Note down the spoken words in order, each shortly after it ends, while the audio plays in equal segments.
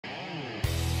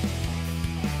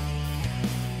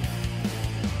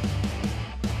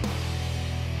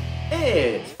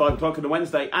It's 5 o'clock on a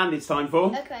Wednesday and it's time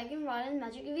for... A Craig and Ryland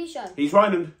Magic Review Show. He's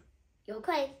Ryland. You're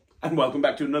Craig. And welcome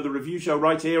back to another review show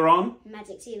right here on...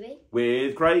 Magic TV.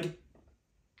 With Craig.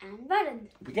 And Ryland.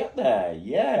 We get there,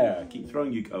 yeah. Keep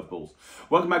throwing you curveballs.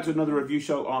 Welcome back to another review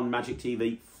show on Magic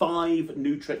TV. 5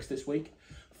 new tricks this week.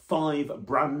 5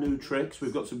 brand new tricks.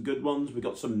 We've got some good ones. We've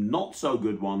got some not so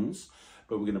good ones.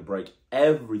 But we're going to break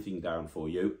everything down for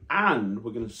you. And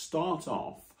we're going to start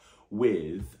off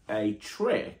with a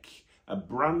trick, a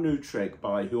brand new trick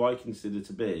by who I consider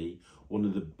to be one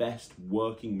of the best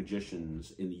working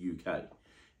magicians in the UK.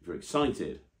 If you're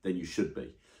excited, then you should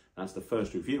be. That's the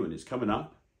first review and it's coming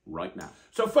up right now.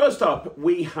 So first up,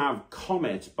 we have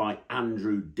Comet by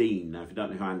Andrew Dean. Now, if you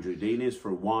don't know who Andrew Dean is, for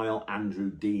a while, Andrew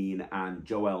Dean and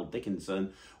Joel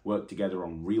Dickinson worked together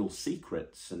on Real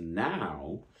Secrets, and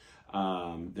now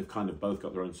they've kind of both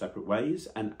got their own separate ways.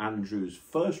 And Andrew's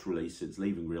first release since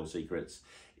leaving Real Secrets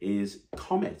is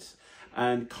Comet.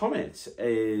 And Comet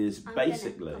is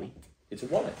basically, it's a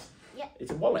wallet. Yeah. It's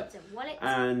a wallet. It's a wallet.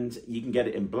 And you can get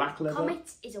it in black leather.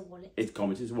 Comet is a wallet.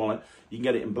 Comet is a wallet. You can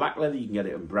get it in black leather, you can get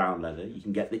it in brown leather. You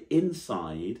can get the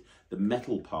inside, the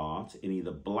metal part, in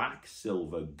either black,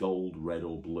 silver, gold, red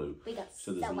or blue.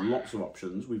 So there's lots of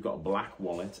options. We've got a black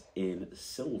wallet in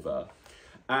silver.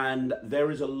 And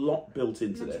there is a lot built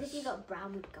into this. If you got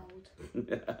brown with gold.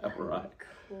 Right.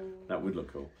 Cool. That would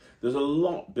look cool. There's a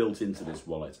lot built into this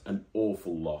wallet, an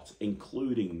awful lot,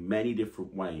 including many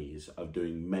different ways of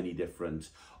doing many different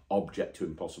object to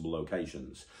impossible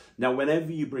locations. Now,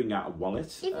 whenever you bring out a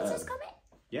wallet... Even says Comet?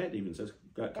 Yeah, it even says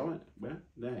Comet. Where?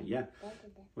 There, yeah.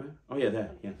 Where? Oh, yeah,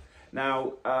 there, yeah.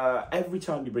 Now, every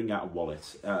time you bring out a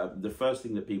wallet, the first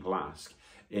thing that people ask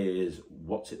is,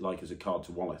 what's it like as a card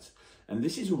to wallet? And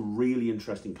this is a really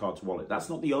interesting card to wallet. That's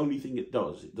not the only thing it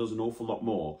does. It does an awful lot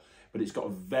more, but it's got a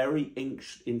very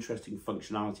interesting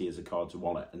functionality as a card to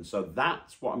wallet. And so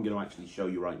that's what I'm going to actually show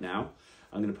you right now.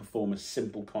 I'm going to perform a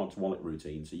simple card to wallet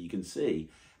routine so you can see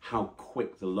how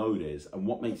quick the load is and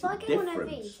what makes it different. If I get one of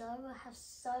these, I will have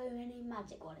so many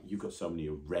magic wallets. You've got so many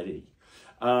already.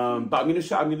 But I'm going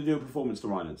to do a performance to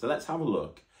Ryland. So let's have a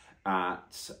look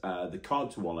at the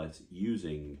card to wallet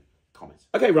using Comet.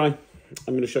 Okay, Ryan,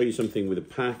 I'm going to show you something with a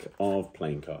pack of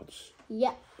playing cards.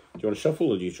 Yeah. Do you want to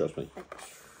shuffle or do you trust me?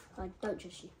 I don't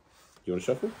trust you. Do you want to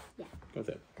shuffle? Yeah. Go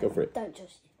for it. Go for it. Don't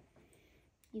trust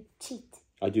you. You cheat.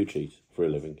 I do cheat for a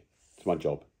living. It's my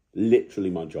job. Literally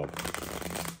my job.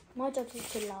 My job is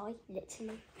to lie,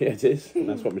 literally. Yeah, it is.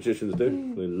 That's what magicians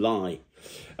do. They lie.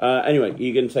 Anyway,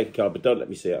 you're going to take a card, but don't let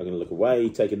me see it. I'm going to look away.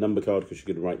 Take a number card because you're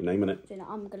going to write your name on it. So, no,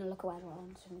 I'm going to look away.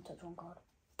 I'm just going to touch one card.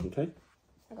 Okay.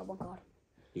 I got one card.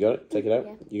 You got it? Take it out?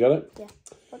 Yeah. You got it? Yeah.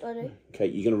 What do I do? Okay,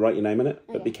 you're going to write your name on it.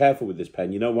 But be careful with this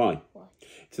pen. You know why? Why?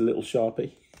 It's a little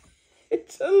Sharpie.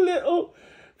 It's a little...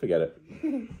 Forget it.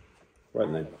 Write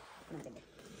the name.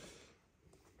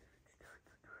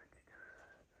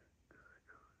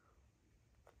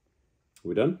 Are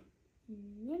we done?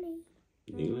 Nearly.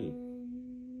 Nearly.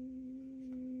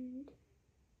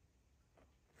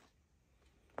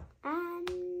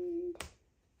 And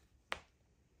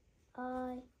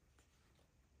I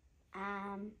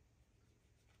am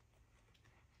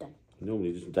done. Normally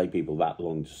it doesn't take people that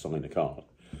long to sign a card.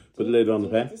 Put the lid on the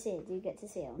pen. Do you get to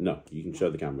see it? No, you can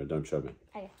show the camera. Don't show me.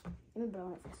 Okay. Let me blow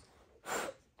on it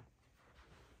first.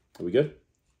 Are we good?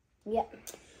 Yeah.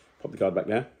 Pop the card back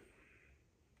there.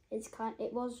 It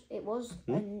was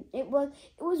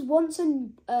once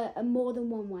in a more than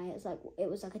one way. It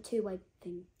was like a two-way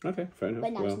thing. Okay, fair enough.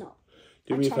 But now it's not.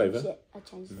 Do me a favour. I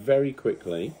changed it. Very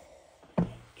quickly,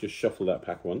 just shuffle that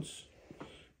pack once.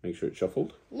 Make sure it's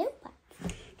shuffled. Little pack.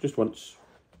 Just once.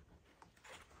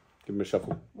 Give him a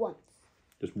shuffle. Once.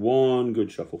 Just one good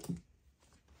shuffle.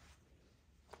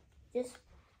 Just.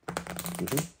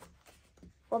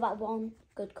 What about one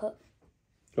good cut?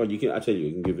 Well, you can. I tell you,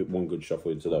 you can give it one good shuffle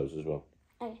into those as well.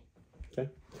 Okay. Okay.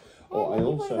 Oh, I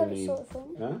also need.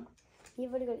 Huh?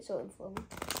 You've already got it sorted for me.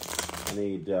 I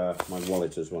need my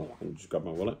wallet as well. Let me just grab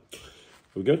my wallet. Are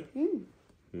we good?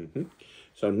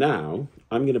 So now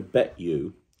I'm going to bet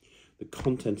you the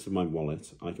contents of my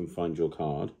wallet. I can find your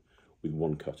card with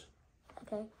one cut.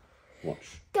 Okay.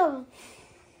 Watch. Go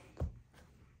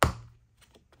on.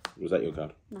 Was that your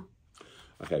card? No.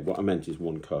 Okay. What I meant is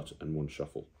one cut and one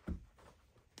shuffle.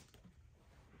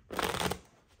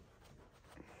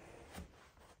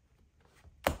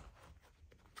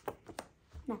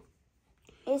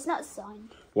 It's not signed.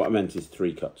 What I meant is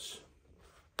 3 cuts.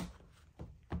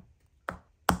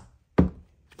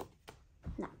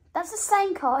 No, that's the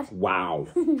same card. Wow.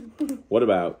 What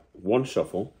about 1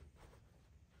 shuffle?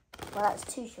 Well, that's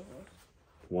 2 shuffles.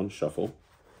 1 shuffle,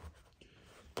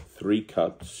 3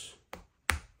 cuts,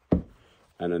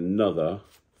 and another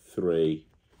 3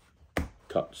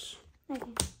 cuts. Okay.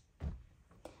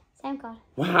 Same card.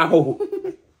 Wow!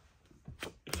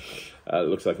 It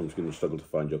looks like I'm just going to struggle to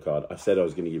find your card. I said I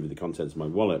was going to give you the contents of my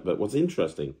wallet, but what's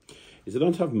interesting is I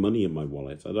don't have money in my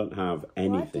wallet. I don't have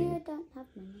anything. Why do you don't have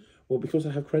money? Well, because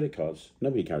I have credit cards.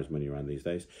 Nobody carries money around these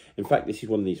days. In fact, this is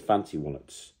one of these fancy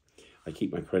wallets. I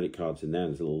keep my credit cards in there.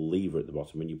 There's a little lever at the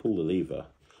bottom. When you pull the lever,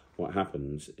 what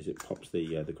happens is it pops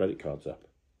the credit cards up.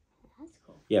 That's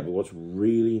cool. Yeah, but what's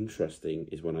really interesting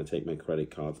is when I take my credit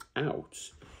cards out,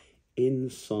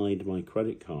 inside my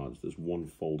credit cards, there's one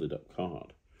folded up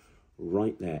card.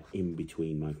 Right there in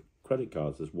between my credit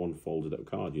cards, there's one folded up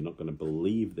card. You're not going to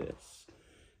believe this.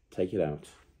 Take it out.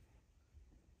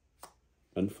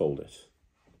 Unfold it.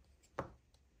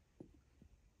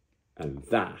 And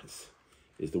that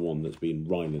is the one that's been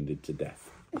Rylanded to death.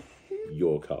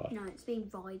 Your card. No, it's been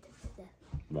ride to death.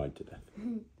 Ride to death.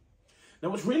 Now,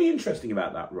 what's really interesting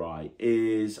about that, Rye,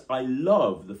 is I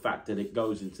love the fact that it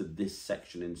goes into this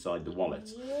section inside the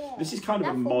wallet. Yeah. This is kind of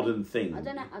a modern thing. I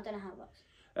don't know how it works.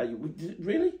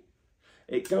 Really?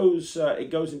 It goes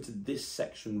into this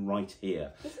section right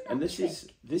here, and this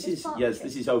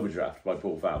is Overdraft by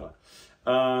Paul Fowler.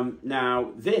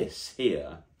 Now this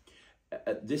here,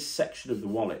 this section of the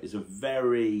wallet is a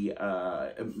very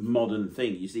modern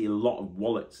thing. You see a lot of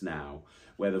wallets now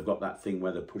where they've got that thing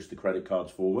where they push the credit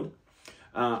cards forward.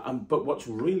 But what's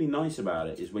really nice about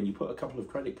it is when you put a couple of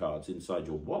credit cards inside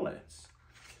your wallets.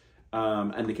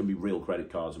 And they can be real credit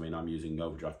cards. I mean, I'm using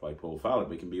Overdraft by Paul Fowler,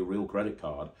 but it can be a real credit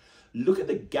card. Look at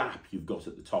the gap you've got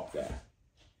at the top there.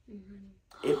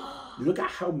 Look at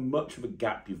how much of a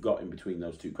gap you've got in between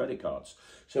those 2 credit cards.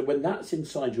 So when that's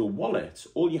inside your wallet,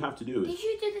 all you have to do is... Did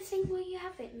you do the thing where you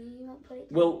have it and you won't put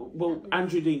it down? Well,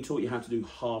 Andrew Dean taught you how to do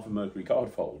half a Mercury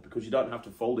card fold, because you don't have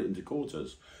to fold it into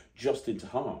quarters, just into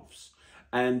halves.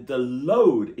 And the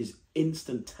load is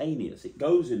instantaneous. It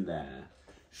goes in there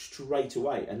straight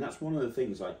away, and that's one of the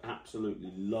things I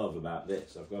absolutely love about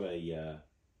this. I've got a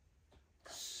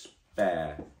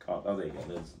spare card. Oh, there you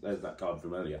go. There's that card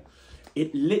from earlier.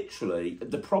 It literally,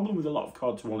 the problem with a lot of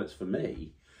cards wallets for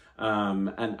me,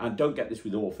 and I don't get this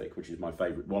with Orphic, which is my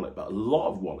favourite wallet, but a lot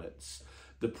of wallets,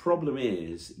 the problem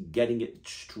is getting it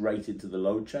straight into the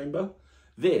load chamber.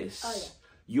 This,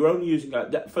 you're only using,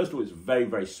 first of all, it's very,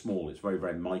 very small. It's very,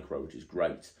 very micro, which is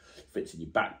great. Fits in your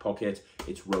back pocket.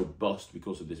 It's robust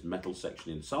because of this metal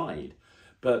section inside.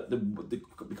 But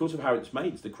because of how it's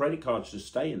made, the credit cards just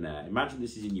stay in there. Imagine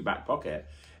this is in your back pocket.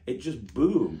 It just,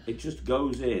 boom, it just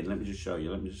goes in. Let me just show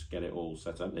you. Let me just get it all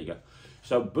set up. There you go.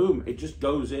 So, boom, it just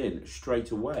goes in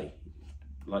straight away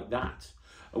like that.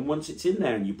 And once it's in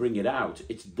there and you bring it out,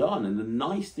 it's done. And the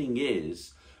nice thing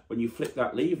is, when you flip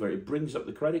that lever, it brings up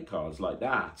the credit cards like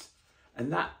that.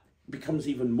 And that becomes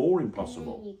even more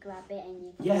impossible. And then you grab it and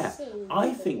you can see.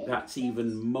 I think that's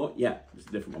even more... Yeah, it's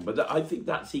a different one. But I think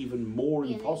that's even more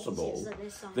impossible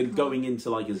than going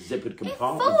into like a zippered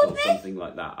compartment or something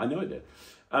like that. I know it did.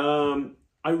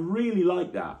 I really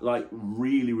like that. Like,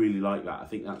 really, really like that. I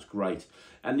think that's great.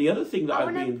 And the other thing that I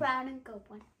want a brown and gold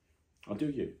one. I'll do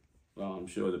you. Well, I'm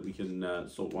sure that we can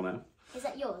sort one out. Is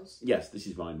that yours? Yes, this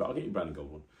is mine, but I'll get you a brown and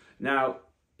gold one. Now,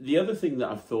 the other thing that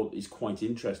I've thought is quite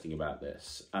interesting about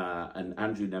this, and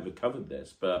Andrew never covered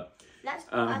this, but...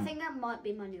 I think that might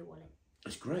be my new wallet.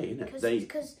 It's great, isn't it?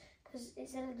 Because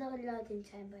it's a little loading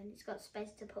chamber and it's got space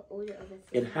to put all your other things.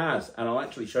 It has, and I'll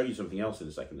actually show you something else in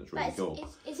a second that's really cool.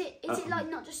 Is it like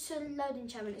not just a loading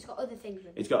chamber and it's got other things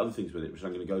with it? It's got other things with it, which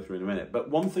I'm going to go through in a minute. But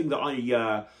one thing that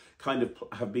I kind of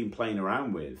have been playing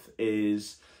around with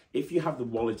is if you have the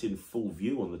wallet in full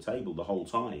view on the table the whole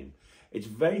time, it's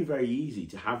very, very easy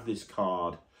to have this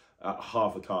card,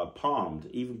 half a card palmed.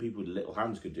 Even people with little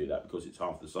hands could do that because it's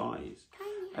half the size.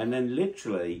 And then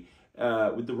literally,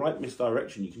 with the right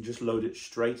misdirection, you can just load it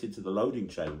straight into the loading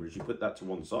chamber as you put that to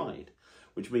one side,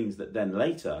 which means that then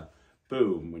later,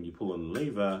 boom, when you pull on the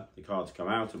lever, the cards come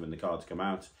out, and when the cards come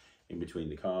out, in between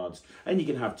the cards, and you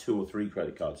can have 2 or 3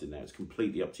 credit cards in there. It's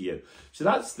completely up to you. So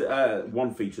that's the,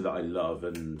 one feature that I love,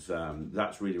 and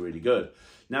that's really, really good.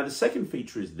 Now the second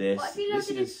feature is this. What if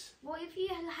you what if you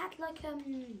had like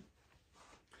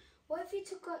what if you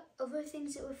took like other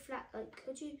things that were flat? Like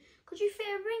could you fit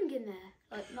a ring in there?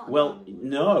 Like not. Well,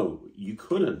 no, you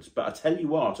couldn't. But I tell you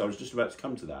what, I was just about to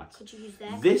come to that. Could you use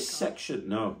their this section?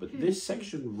 No, but this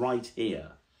section right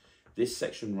here. This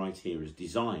section right here is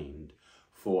designed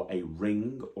for a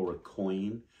ring or a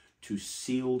coin to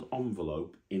sealed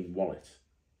envelope in wallet.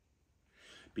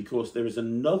 Because there is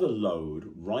another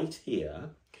load right here,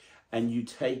 and you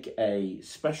take a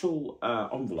special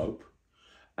envelope,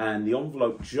 and the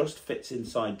envelope just fits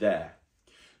inside there.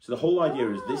 So the whole idea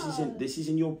is this is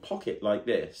in your pocket like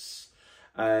this,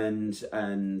 and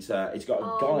it's got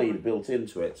a guide built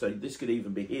into it. So this could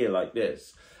even be here like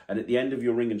this. And at the end of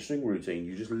your ring and string routine,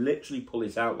 you just literally pull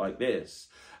it out like this,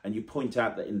 and you point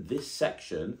out that in this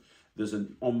section there's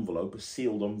an envelope, a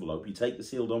sealed envelope. You take the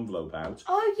sealed envelope out,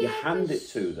 you hand it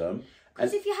to them.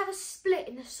 Because if you have a split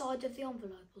in the side of the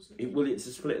envelope or something. Well, it's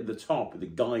a split at the top with a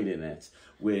guide in it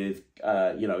with,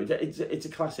 you know, it's a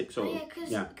classic sort of...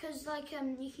 Because like,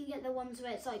 you can get the ones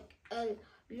where it's like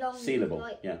long... Sealable,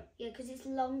 like, yeah. Yeah, because it's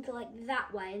long like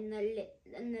that way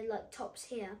and the like top's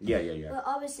here. Yeah. But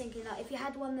I was thinking like if you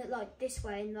had one that like this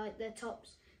way and like the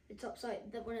top's like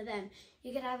one of them,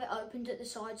 you could have it opened at the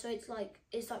side, so it's like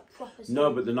proper sealed.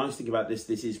 No, but the nice thing about this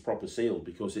is proper sealed,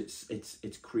 because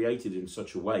it's created in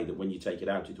such a way that when you take it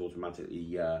out, it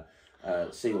automatically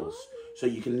seals. So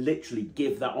you can literally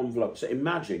give that envelope. So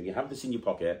imagine you have this in your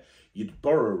pocket, you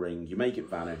borrow a ring, you make it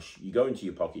vanish, you go into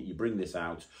your pocket, you bring this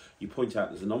out, you point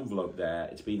out there's an envelope there,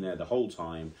 it's been there the whole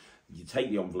time, you take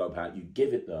the envelope out, you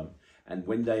give it them, and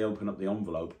when they open up the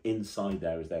envelope, inside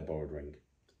there is their borrowed ring.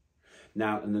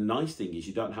 Now, and the nice thing is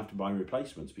you don't have to buy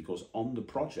replacements, because on the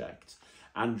project,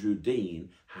 Andrew Dean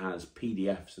has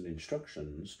PDFs and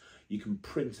instructions. You can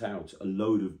print out a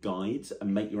load of guides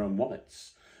and make your own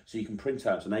wallets. So you can print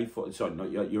out an A4, sorry,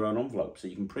 not your own envelope. So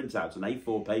you can print out an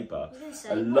A4 paper,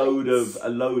 a load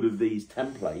of these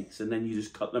templates, and then you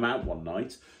just cut them out one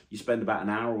night. You spend about an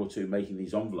hour or two making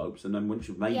these envelopes, and then once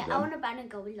you've made them... Yeah, I want a ban and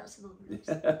go with lots of envelopes.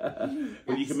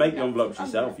 Well, you can make the envelopes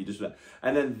yourself.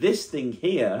 And then this thing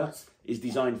here is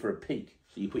designed for a peak.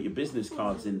 So you put your business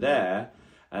cards in there,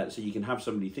 so you can have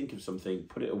somebody think of something,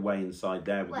 put it away inside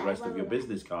there with the rest of your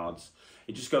business cards.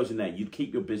 It just goes in there. You'd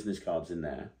keep your business cards in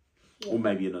there, or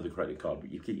maybe another credit card,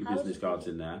 but you keep your business cards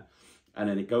in there, and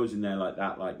then it goes in there like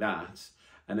that.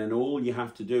 And then all you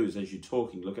have to do is, as you're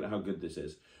talking, look at how good this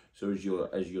is. So as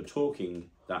you're talking,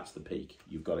 that's the peak.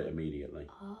 You've got it immediately.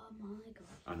 Oh my god!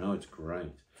 I know, it's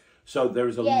great. So there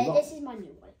is a lot. Yeah, this is my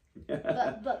new one.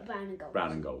 but brown and gold.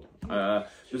 Brown and gold.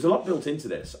 There's a lot built into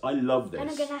this. I love this. And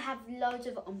I'm going to have loads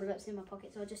of envelopes in my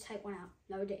pocket, so I'll just take one out,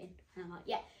 load it in, and I'm like,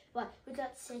 yeah. Right, we'd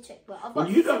like to see a trick, but I've got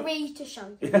 3 to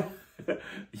show you.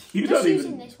 You just don't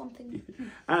using even... this one thing.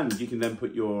 And you can then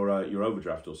put your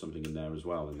overdraft or something in there as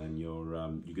well, and then you're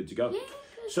good to go. Yeah.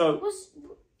 So was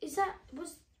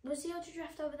the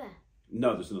overdraft over there?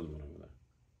 No, there's another one over there.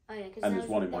 Oh yeah, and there's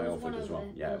one in my outfit as well.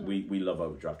 There. Yeah, we love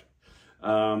overdraft.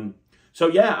 So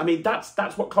yeah, I mean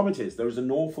that's what Comet is. There is an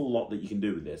awful lot that you can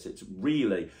do with this. It's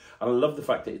really, and I love the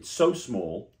fact that it's so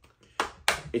small,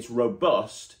 it's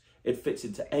robust, it fits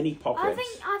into any pocket. I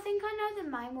think I know the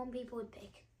main one people would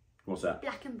pick. What's that?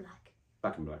 Black and black.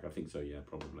 Black and black, I think so. Yeah,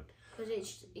 probably. Because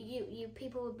it's you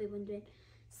people would be wondering.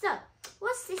 So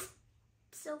what's this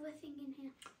silver thing in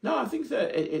here? No, I think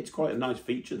that it's quite a nice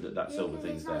feature that silver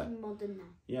thing's there. It's nice modern now.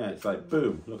 Yeah, it's like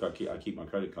boom. Look, I keep my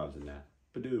credit cards in there.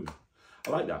 Ba-doom. I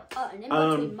like that. Oh, and in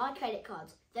between my credit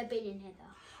cards, they've been in here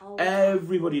the whole time.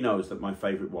 Everybody knows that my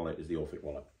favourite wallet is the Orphic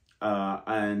wallet,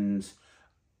 and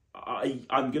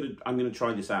I'm gonna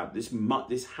try this out. This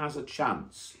has a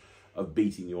chance of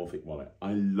beating the Orphic wallet.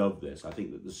 I love this. I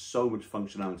think that there's so much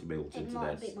functionality built into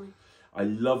this. Beat mine. I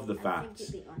love the fact. Think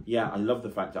it beat mine. Yeah, I love the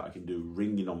fact that I can do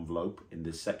ring in envelope in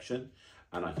this section,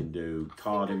 and I can do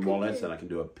card in wallet, and I can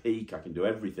do a peak. I can do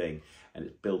everything, and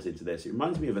it's built into this. It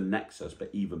reminds me of a Nexus, but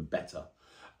even better.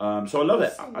 So I love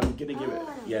it. I'm going to give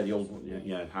it, the old one,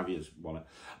 Javier's wallet.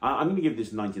 I'm going to give this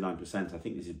 99%. I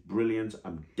think this is brilliant.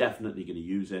 I'm definitely going to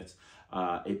use it.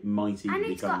 It might even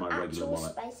become my regular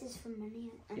wallet. And it's got spaces for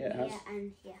money. And yeah, it has.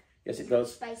 And yeah. Yes, it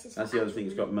does. Spaces That's the other thing.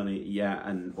 It's got money,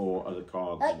 and or other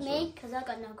cards. Like me, because I've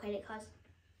got no credit cards.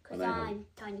 Because I'm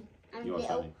tiny. I'm You're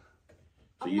little.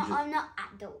 Tiny. So I'm not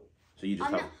adult. So you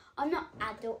just I'm not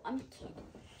adult. I'm a kid.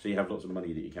 So you have lots of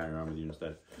money that you carry around with you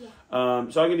instead. Yeah.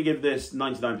 So I'm going to give this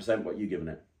 99%. What are you giving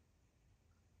it?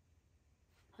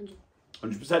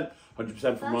 100%.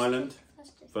 100% from Ryland.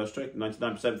 First trick.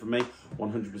 99% from me.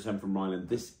 100% from Ryland.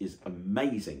 This is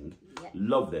amazing. Yep.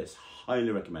 Love this. Highly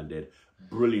recommended.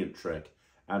 Brilliant trick.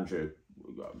 Andrew,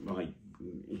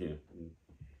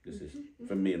 this is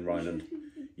from me and Ryland.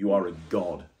 You are a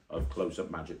god of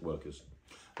close-up magic workers.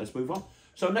 Let's move on.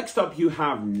 So next up you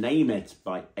have Name It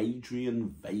by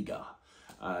Adrian Vega.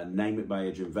 Name It by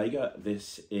Adrian Vega.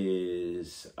 This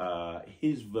is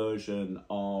his version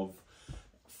of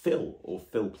Fill or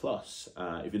Fill Plus.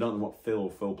 If you don't know what Fill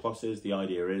or Fill Plus is, the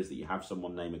idea is that you have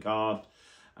someone name a card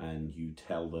and you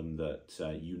tell them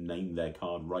that you named their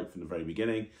card right from the very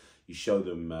beginning. You show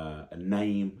them a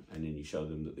name, and then you show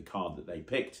them that the card that they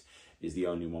picked is the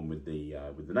only one with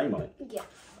the name on it.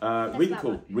 Yeah. Really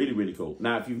cool. Right. Really cool.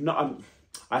 Now, if you've not,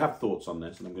 I have thoughts on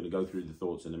this, and I'm going to go through the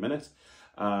thoughts in a minute.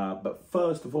 But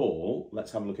first of all,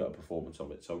 let's have a look at a performance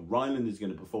of it. So Ryland is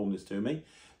going to perform this to me,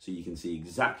 so you can see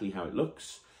exactly how it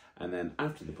looks. And then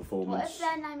after the performance... What if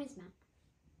their name is Matt?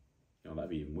 Oh, that'd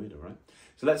be even weirder, right?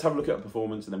 So let's have a look at a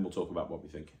performance, and then we'll talk about what we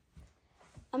think.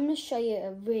 I'm going to show you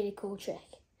a really cool trick.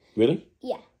 Really?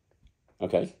 Yeah.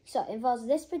 Okay. So it involves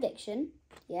this prediction,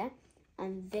 yeah,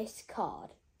 and this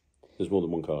card. There's more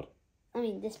than one card. I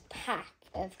mean, this pack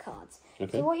of cards.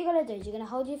 Okay. So what you're going to do is you're going to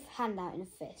hold your hand out in a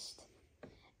fist.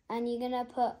 And you're going to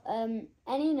put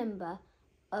any number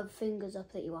of fingers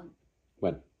up that you want.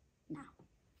 When? Now.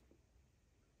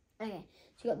 Okay.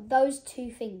 So you've got those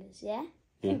 2 fingers, yeah?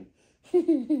 Yeah.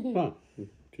 Wow.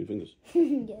 2 fingers.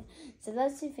 Yeah. So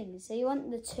those 2 fingers. So you want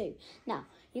the 2. Now,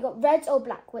 you got reds or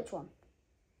black. Which one?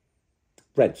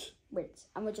 Reds. Reds.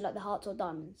 And would you like the hearts or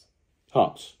diamonds?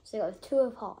 Hearts. So you got the 2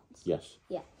 of hearts. Yes.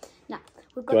 Yeah. Now,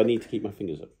 we've got... Do I need to keep my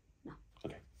fingers up? No.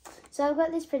 Okay. So I've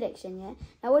got this prediction, yeah?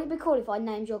 Now, would it be cool if I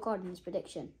named your card in this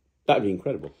prediction? That'd be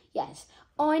incredible. Yes.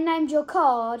 I named your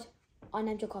card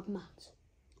Matt.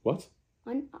 What?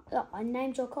 I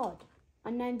named your card.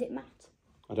 I named it Matt.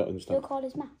 I don't understand. Your card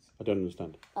is Matt. I don't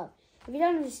understand. Oh. If you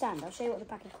don't understand, I'll show you what the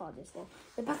pack of cards is for.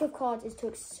 The pack of cards is to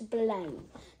explain.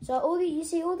 So you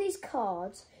see all these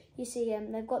cards, you see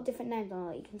they've got different names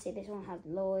on it. You can see this one has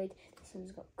Lloyd, this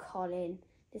one's got Colin,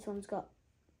 this one's got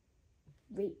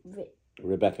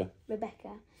Rebecca.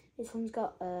 This one's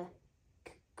got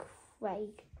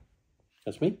Craig.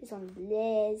 That's me. This one's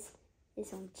Liz.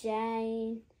 This one's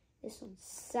Jane. This one's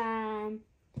Sam.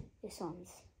 This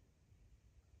one's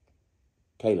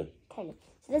Kaylee.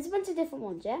 So there's a bunch of different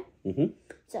ones, yeah? Mm-hmm.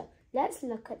 So let's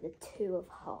look at the 2 of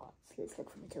hearts. Let's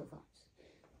look for the 2 of hearts.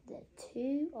 The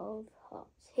 2 of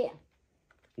hearts. Here.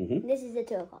 Mm-hmm. This is the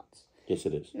 2 of hearts. Yes,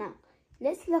 it is. Now,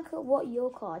 let's look at what your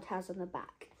card has on the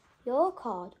back. Your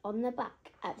card on the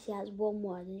back actually has one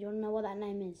word. And do you want to know what that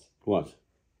name is? What?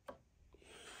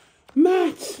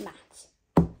 Matt! Matt.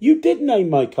 You did name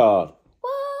my card.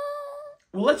 What?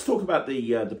 Well, let's talk about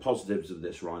the positives of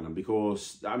this, Ryland,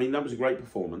 because, I mean, that was a great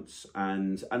performance,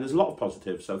 and there's a lot of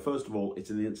positives. So, first of all,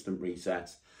 it's an instant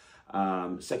reset.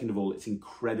 Second of all, it's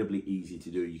incredibly easy to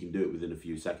do. You can do it within a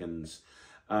few seconds.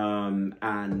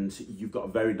 And you've got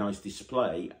a very nice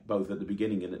display, both at the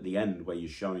beginning and at the end, where you're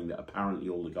showing that apparently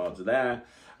all the cards are there,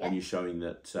 and you're showing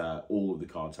that all of the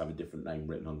cards have a different name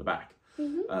written on the back.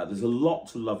 Mm-hmm. There's a lot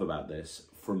to love about this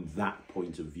from that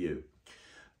point of view.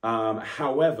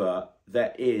 However,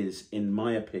 there is, in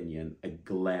my opinion, a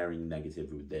glaring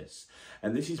negative with this.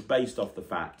 And this is based off the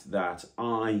fact that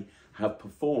I have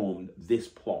performed this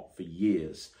plot for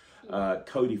years.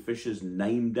 Cody Fisher's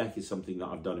name deck is something that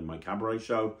I've done in my cabaret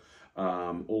show.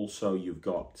 Also, you've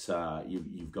got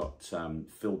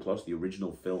Phil Plus, the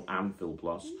original Phil and Phil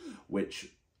Plus, which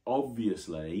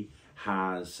obviously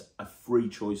has a free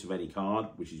choice of any card,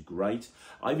 which is great.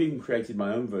 I've even created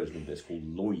my own version of this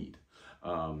called Lloyd,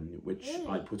 which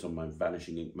I put on my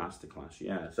Vanishing Ink Masterclass.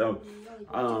 Yeah, so Why do you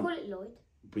call it Lloyd?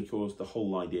 Because the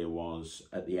whole idea was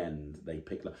at the end they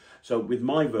picked. So with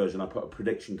my version, I put a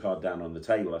prediction card down on the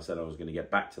table. I said I was going to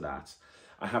get back to that.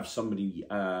 I have somebody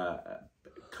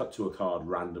cut to a card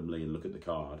randomly and look at the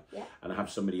card, and I have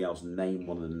somebody else name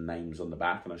one of the names on the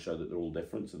back, and I show that they're all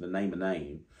different. So they name a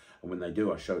name, and when they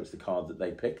do, I show it's the card that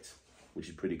they picked, which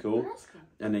is pretty cool. Oh, that's cool.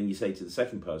 And then you say to the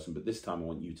second person, but this time I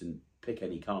want you to pick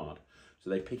any card. So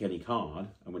they pick any card,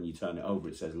 and when you turn it over,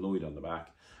 it says Lloyd on the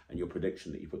back, and your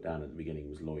prediction that you put down at the beginning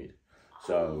was Lloyd.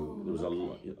 So there was a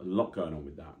lot going on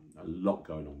with that, a lot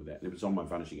going on with it. And it was on my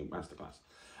Vanishing Ink Masterclass.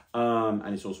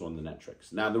 And it's also on the net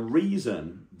tricks. Now, the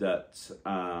reason that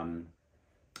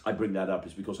I bring that up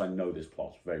is because I know this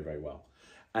plot very, very well.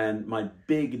 And my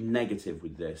big negative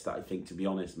with this, that I think, to be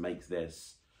honest, makes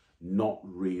this not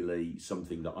really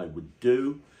something that I would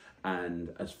do,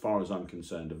 and as far as I'm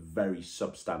concerned, a very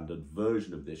substandard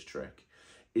version of this trick,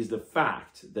 is the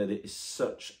fact that it is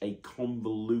such a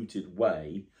convoluted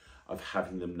way of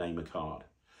having them name a card.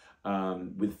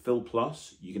 With Phil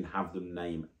Plus, you can have them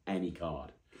name any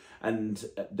card. And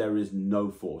there is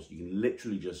no force. You can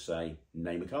literally just say,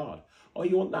 name a card. Oh,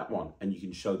 you want that one? And you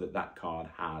can show that that card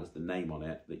has the name on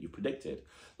it that you predicted.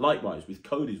 Likewise, with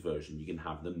Cody's version, you can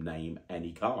have them name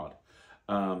any card.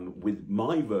 With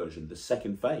my version, the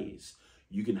second phase,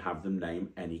 you can have them name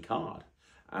any card.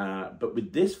 But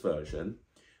with this version,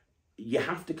 you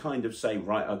have to kind of say,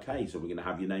 right, okay, so we're going to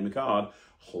have you name a card,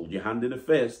 hold your hand in a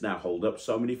fist, now hold up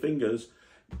so many fingers.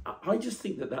 I just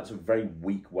think that that's a very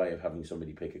weak way of having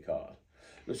somebody pick a card.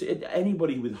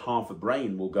 Anybody with half a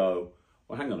brain will go,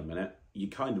 well, hang on a minute, you're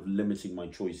kind of limiting my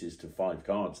choices to 5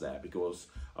 cards there, because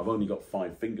I've only got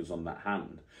 5 fingers on that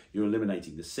hand. You're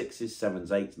eliminating the 6s, 7s,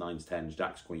 8s, 9s, 10s,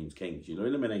 jacks, queens, kings. You're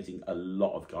eliminating a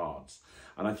lot of cards.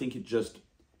 And I think it just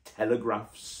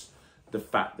telegraphs the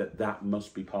fact that that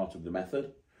must be part of the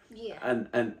method. Yeah.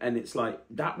 And it's like,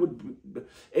 that would,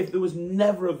 if there was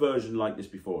never a version like this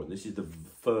before, and this is the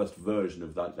first version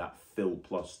of that Fill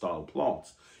Plus style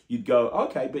plot, you'd go,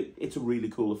 okay, but it's a really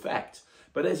cool effect.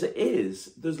 But as it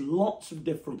is, there's lots of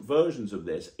different versions of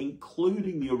this,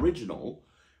 including the original,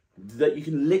 that you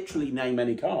can literally name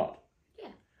any card. Yeah.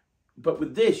 But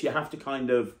with this, you have to kind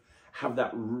of have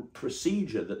that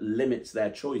procedure that limits their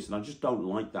choice, and I just don't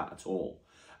like that at all.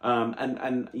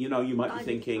 And you know, you might be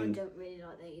thinking... I don't really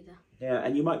like that either. Yeah,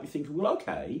 and you might be thinking, well,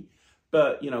 okay,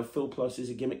 but, you know, Fill Plus is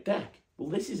a gimmick deck. Well,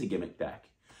 this is a gimmick deck.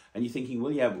 And you're thinking,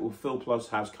 well, yeah, well, Fill Plus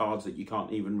has cards that you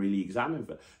can't even really examine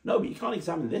for. No, but you can't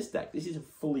examine this deck. This is a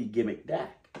fully gimmick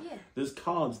deck. Yeah. There's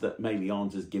cards that maybe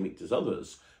aren't as gimmicked as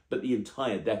others, but the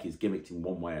entire deck is gimmicked in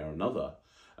one way or another.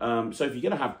 So if you're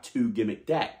going to have 2 gimmick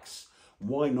decks,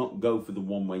 why not go for the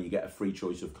one where you get a free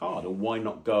choice of card? Or why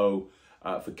not go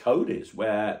for Codes,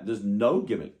 where there's no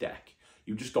gimmick deck?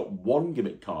 You've just got 1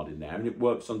 gimmick card in there, and it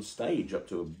works on stage up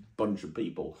to a bunch of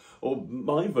people, or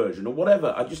my version, or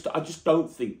whatever. I just don't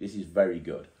think this is very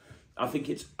good. I think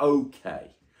it's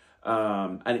okay,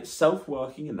 and it's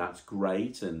self-working, and that's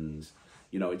great, and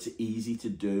you know, it's easy to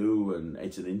do, and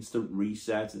it's an instant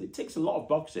reset, and it ticks a lot of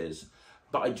boxes.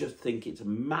 But I just think it's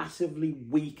massively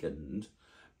weakened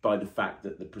by the fact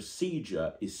that the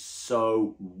procedure is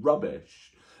so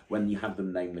rubbish when you have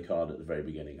them name the card at the very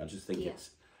beginning. I just think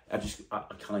I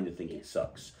kind of think it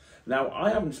sucks. Now, I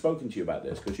haven't spoken to you about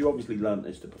this because you obviously learnt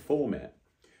this to perform it.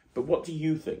 But what do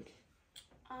you think?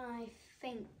 I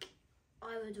think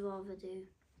I would rather do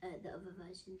the other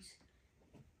versions.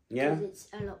 Yeah? Because it's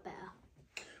a lot better.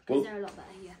 Well, Because they're a lot better,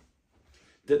 yeah.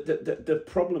 The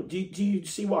problem... Do you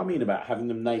see what I mean about having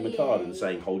them name a card and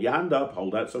saying, hold your hand up,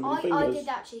 hold out so many fingers? I did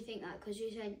actually think that, because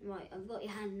you said, right, I've got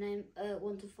your hand name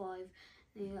 1 to 5.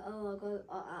 And you're like, oh,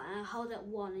 I hold at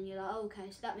 1, and you're like, oh, okay,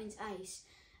 so that means ace.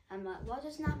 I'm like, why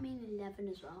doesn't that mean 11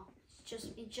 as well?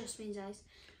 It just means ace.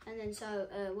 And then so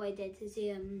what he did is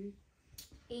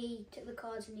he took the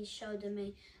cards and he showed them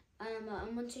me,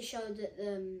 and once he showed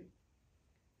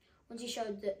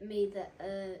me that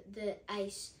the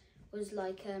ace was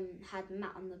like had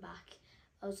matte on the back,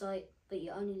 I was like, but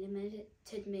you only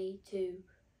limited me to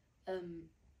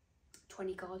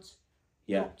 20 cards.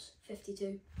 Yeah. Not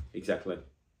 52. Exactly.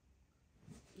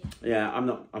 Yeah, I'm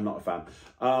not a fan.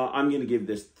 I'm going to give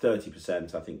this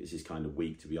 30%. I think this is kind of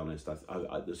weak, to be honest.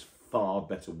 There's far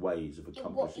better ways of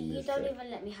accomplishing this. You don't even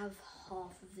let me have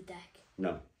half of the deck.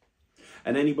 No.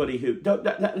 And anybody who...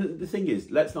 the thing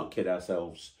is, let's not kid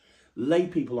ourselves. Lay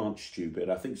people aren't stupid.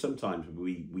 I think sometimes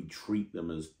we treat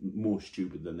them as more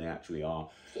stupid than they actually are.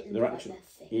 They're actually...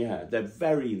 Yeah, they're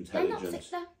very intelligent. They're not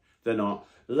thick, though. They're not.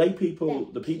 Lay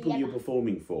people, the people you're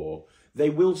performing for, they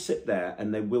will sit there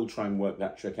and they will try and work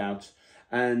that trick out.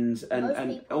 And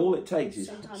all it takes is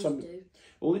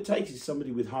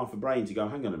somebody with half a brain to go,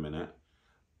 hang on a minute,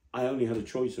 I only had a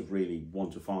choice of really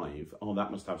 1 to 5. Oh,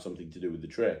 that must have something to do with the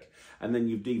trick. And then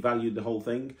you've devalued the whole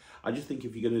thing. I just think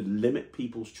if you're going to limit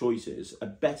people's choices, a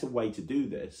better way to do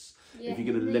this, if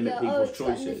you're going to limit people's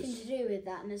choices... It's got nothing to do with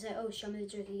that. And they say, oh, show me the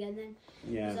trick again then.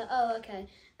 Yeah. He's like, oh, okay.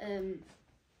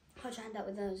 How'd you hand out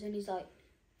with those? And he's like,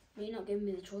 well, you're not giving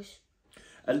me the choice.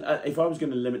 And if I was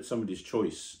going to limit somebody's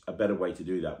choice, a better way to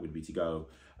do that would be to go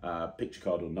picture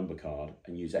card or number card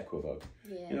and use equivoke.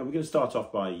 Yeah. You know, we're going to start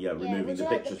off by removing the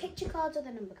pictures. The picture cards or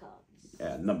the number cards?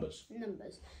 Yeah, numbers.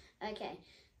 Numbers. Okay.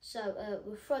 So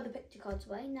we'll throw the picture cards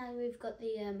away. Now we've got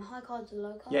the high cards and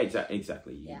low cards. Yeah,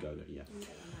 exactly. You can go there. Yeah.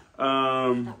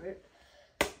 That route.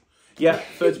 Yeah,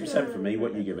 30% for me.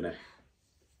 What are you giving it?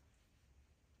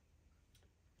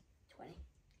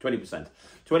 20%.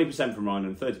 20% from Ryan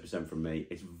and 30% from me.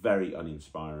 It's very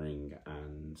uninspiring,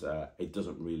 and it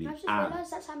doesn't really I just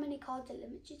realised that's how many cards it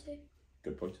limits you to.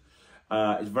 Good point.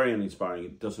 It's very uninspiring.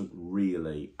 It doesn't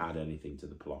really add anything to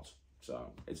the plot,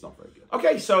 so it's not very good.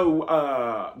 Okay,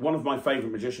 so one of my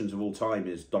favourite magicians of all time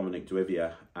is Dominique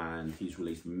Duvivier, and he's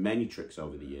released many tricks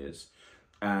over the years.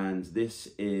 And this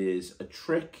is a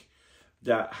trick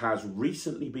that has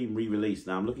recently been re-released.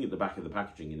 Now, I'm looking at the back of the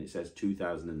packaging and it says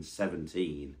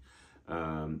 2017,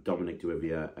 Dominique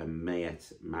Duvivier and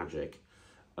Mayet Magic.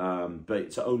 But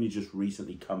it's only just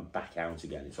recently come back out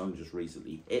again. It's only just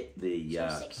recently hit the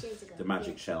 6 years ago. The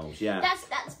magic shelves. Yeah,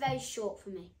 that's very short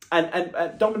for me.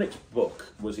 And Dominique's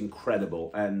book was incredible,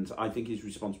 and I think he's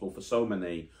responsible for so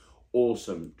many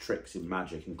awesome tricks in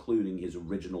Magic, including his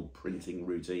original printing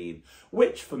routine,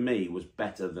 which for me was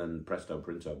better than Presto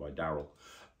Printo by Daryl.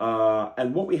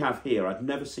 And what we have here, I've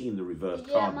never seen the reverse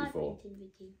card before.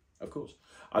 Of course.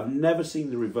 I've never seen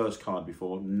the reverse card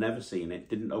before, never seen it,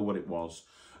 didn't know what it was.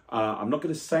 I'm not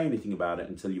going to say anything about it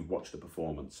until you've watched the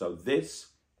performance. So this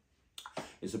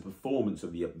is a performance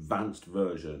of the advanced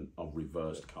version of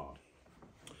reversed card.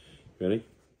 Ready?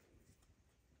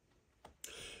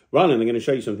 Ryland, I'm going to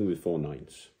show you something with 4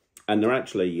 9s. And they're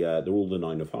actually, they're all the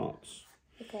 9 of hearts.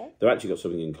 Okay. They've actually got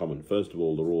something in common. First of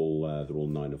all, they're all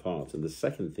 9 of hearts. And the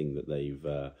second thing that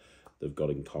they've got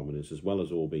in common is, as well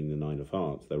as all being the 9 of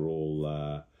hearts, they're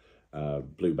all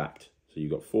blue-backed. So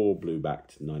you've got 4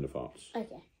 blue-backed 9 of hearts.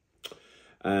 Okay.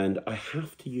 And I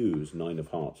have to use 9 of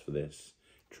hearts for this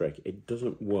trick. It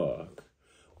doesn't work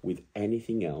with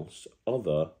anything else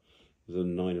other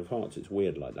than 9 of hearts. It's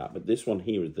weird like that. But this one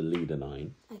here is the leader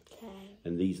 9. Okay.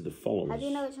 And these are the followers. How do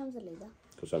you know which one's the leader?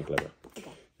 Because I'm clever.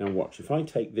 Okay. Now watch, if I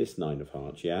take this 9 of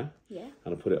hearts, yeah? Yeah.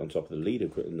 And I put it on top of the leader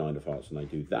 9 of hearts and I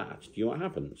do that, do you know what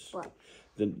happens? What?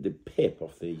 The pip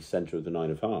off the centre of the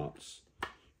 9 of hearts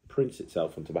prints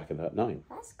itself onto the back of that 9.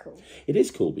 That's cool. It is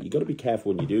cool, but you've got to be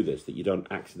careful when you do this that you don't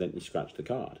accidentally scratch the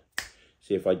card.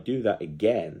 See, if I do that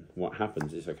again, what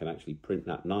happens is I can actually print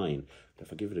that 9. But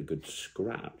if I give it a good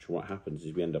scratch, what happens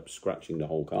is we end up scratching the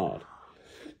whole card.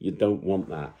 You don't want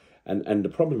that. And the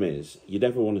problem is, you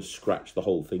never want to scratch the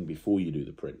whole thing before you do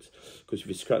the print. Because if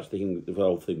you scratch the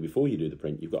whole thing before you do the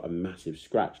print, you've got a massive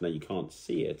scratch. Now, you can't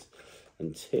see it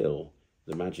until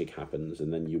the magic happens,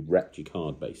 and then you wrecked your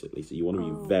card, basically. So you want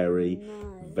to be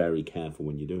very careful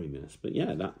when you're doing this. But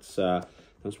yeah,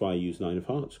 that's why I use 9 of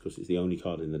hearts, because it's the only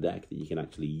card in the deck that you can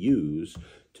actually use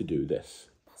to do this.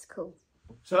 That's cool.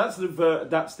 So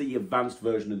that's the advanced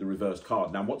version of the reversed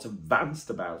card. Now, what's advanced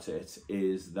about it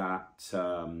is that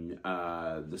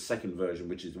the second version,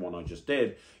 which is the one I just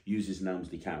did, uses an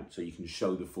Elmsley count. So you can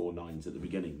show the 4 9s at the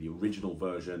beginning. The original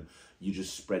version, you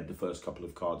just spread the first couple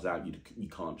of cards out. You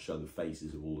can't show the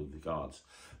faces of all of the cards.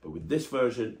 But with this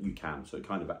version, you can. So it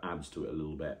kind of adds to it a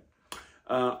little bit.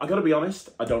 I got to be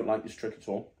honest, I don't like this trick at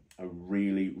all. I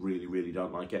really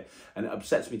don't like it. And it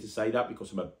upsets me to say that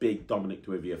because I'm a big Dominique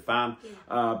Duvivier fan.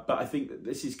 Yeah. But I think that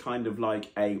this is kind of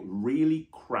like a really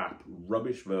crap,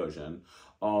 rubbish version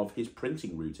of his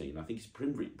printing routine. I think his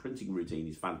printing routine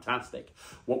is fantastic.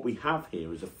 What we have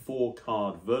here is a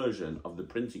 4-card version of the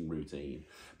printing routine,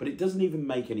 but it doesn't even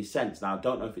make any sense. Now, I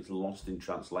don't know if it's lost in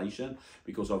translation,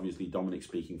 because obviously Dominique's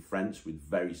speaking French with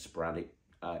very sporadic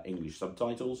English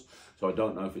subtitles, so I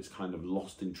don't know if it's kind of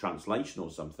lost in translation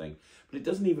or something, but it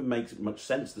doesn't even make much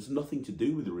sense. There's nothing to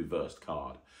do with the reversed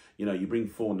card. You know, you bring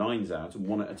 4 9s out, and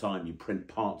one at a time you print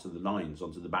parts of the 9s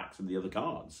onto the backs of the other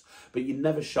cards, but you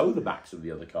never show the backs of the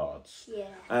other cards. Yeah.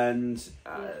 And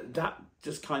that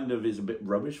just kind of is a bit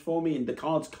rubbish for me, and the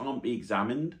cards can't be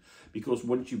examined, because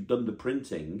once you've done the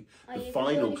printing, the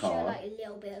final card, show, like, a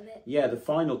little bit of it. Yeah, the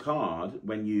final card,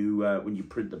 when you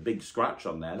print the big scratch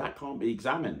on there, that can't be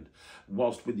examined.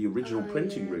 Whilst with the original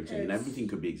printing routine, everything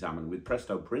could be examined. With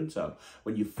Presto Printo,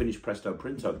 when you finish Presto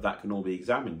Printo, that can all be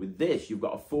examined. With this, you've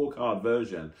got a 4-card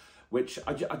version, which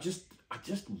I just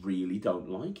really don't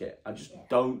like it. I just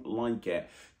don't like it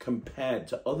compared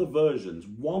to other versions,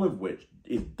 one of which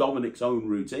is Dominique's own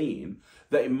routine,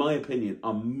 that in my opinion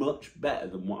are much better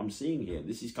than what I'm seeing here.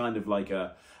 This is kind of like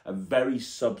a very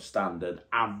substandard,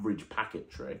 average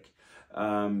packet trick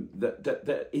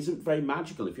that isn't very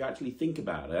magical. If you actually think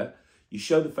about it, you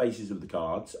show the faces of the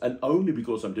cards, and only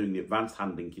because I'm doing the advanced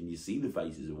handling can you see the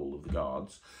faces of all of the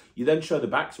cards. You then show the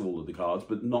backs of all of the cards,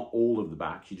 but not all of the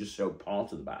backs. You just show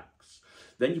part of the backs.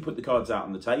 Then you put the cards out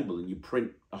on the table and you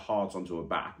print a heart onto a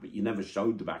back, but you never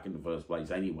showed the back in the first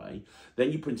place anyway.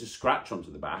 Then you print a scratch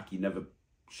onto the back. You never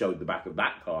showed the back of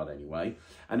that card anyway.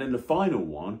 And then the final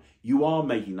one, you are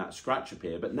making that scratch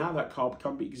appear, but now that card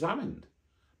can't be examined.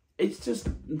 It's just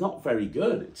not very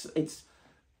good. It's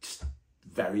just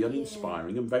very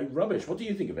uninspiring and very rubbish. What do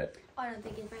you think of it? I don't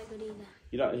think it's very good either.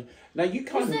 You know, now you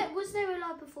can't. Was there a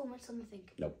live performance on the thing?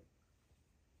 No.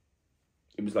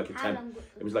 It was like a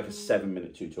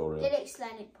 7-minute tutorial. Did it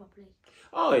explain it properly?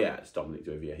 Oh yeah, it's Dominique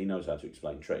Duvivier. He knows how to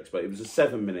explain tricks, but it was a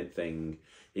 7-minute thing.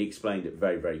 He explained it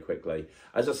very quickly.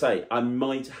 As I say, I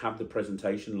might have the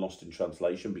presentation lost in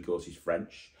translation because he's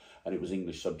French and it was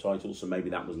English subtitles, so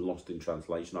maybe that was lost in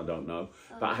translation, I don't know.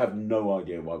 But I have no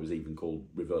idea why it was even called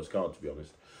reverse card, to be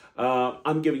honest.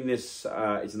 I'm giving this,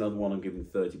 it's another one I'm giving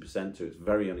 30% to. It's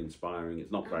very uninspiring.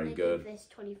 It's not very good. This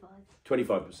 25.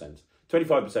 25%.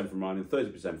 25% from Ryan and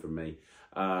 30% from me.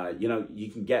 You know,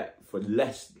 you can get for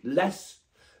less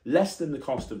than the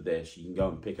cost of this, you can go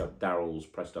and pick up Daryl's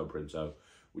Presto Printo,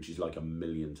 which is like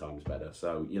 1,000,000 times better.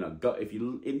 So, you know, if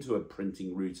you're into a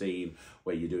printing routine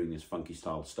where you're doing this funky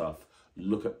style stuff,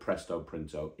 look at Presto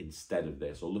Printo instead of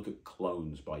this, or look at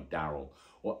Clones by Daryl,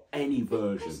 or any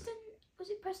version. Was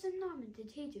it Preston Norman?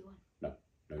 Did he do one? No,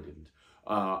 he didn't.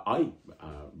 I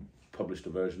published a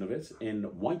version of it in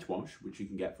whitewash, which you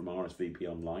can get from RSVP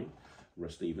Online,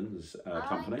 Russ Stevens'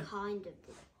 company. I kind of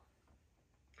did.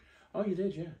 Oh, you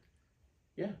did, yeah.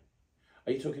 Yeah.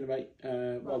 Are you talking about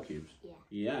Well Cubes? Yeah.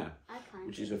 Yeah.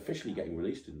 Which is officially getting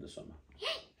released in the summer. Yeah,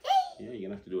 you're going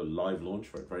to have to do a live launch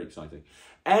for it. Very exciting.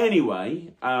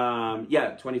 Anyway,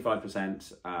 yeah,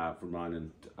 25% from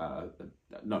Ryland.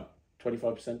 No,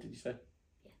 25% did you say?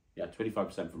 Yeah,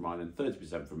 25% from Ryland,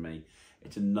 30% from me.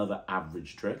 It's another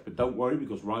average trick, but don't worry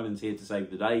because Ryland's here to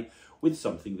save the day with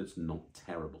something that's not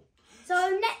terrible.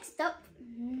 So next up...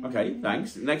 Okay,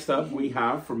 thanks. Next up we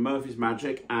have from Murphy's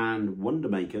Magic and Wonder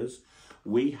Makers,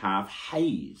 we have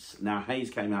HAZE. Now, HAZE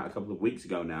came out a couple of weeks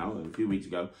ago now, a few weeks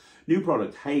ago. New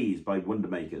product, HAZE by Wonder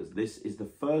Makers. This is the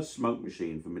first smoke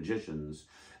machine for magicians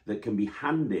that can be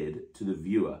handed to the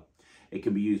viewer. It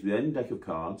can be used with any deck of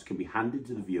cards, can be handed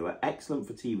to the viewer, excellent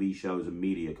for TV shows and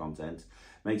media content,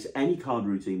 makes any card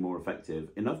routine more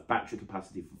effective, enough battery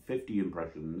capacity for 50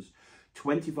 impressions,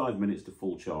 25 minutes to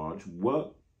full charge,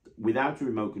 work without a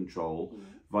remote control,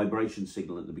 vibration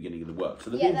signal at the beginning of the work. So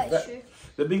that's true.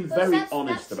 They've been very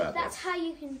honest about that. That's how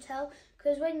you can tell,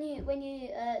 because when you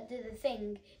do the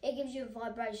thing, it gives you a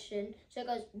vibration, so it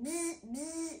goes bzz,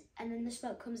 bzz, and then the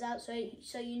smoke comes out, so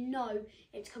you know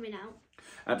it's coming out.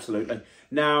 Absolutely.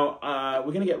 Now,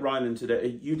 we're going to get Ryland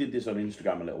today. You did this on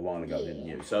Instagram a little while ago, didn't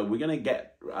you? So we're going to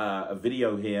get a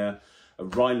video here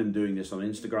of Ryland doing this on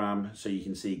Instagram so you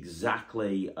can see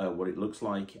exactly what it looks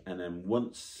like. And then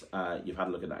once you've had a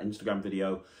look at that Instagram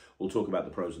video, we'll talk about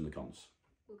the pros and the cons.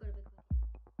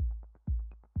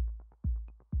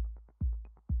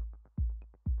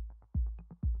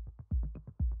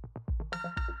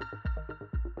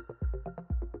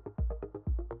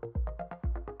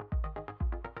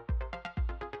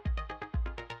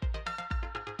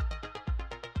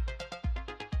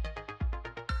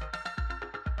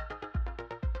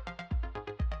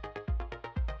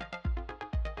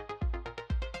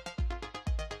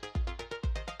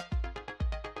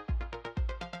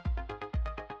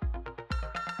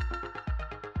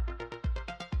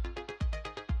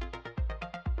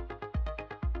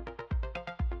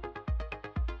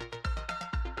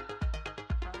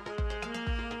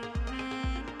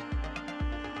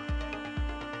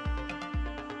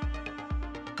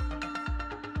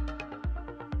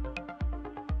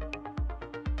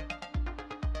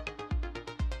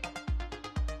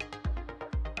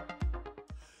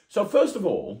 So first of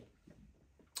all,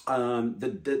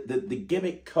 the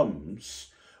gimmick comes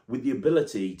with the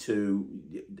ability to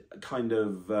kind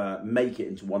of make it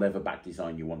into whatever back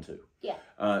design you want to.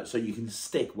 Yeah. So you can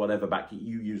stick whatever back.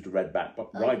 You used a red back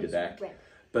rider deck,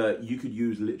 but you could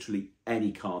use literally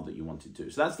any card that you wanted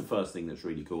to. So that's the first thing that's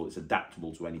really cool. It's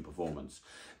adaptable to any performance.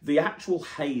 The actual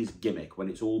HAZE gimmick, when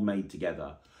it's all made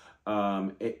together,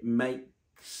 it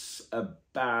makes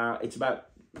about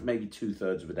maybe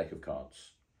 2/3 of a deck of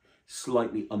cards.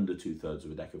 Slightly under 2/3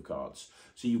 of a deck of cards.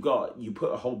 So you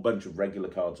put a whole bunch of regular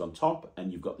cards on top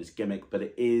and you've got this gimmick, but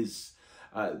it is,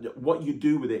 what you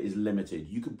do with it is limited.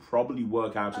 You could probably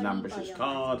work out an ambitious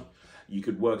card. You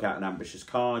could work out an ambitious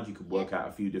card. You could work out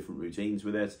a few different routines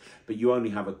with it, but you only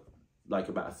have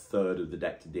about 1/3 of the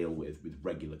deck to deal with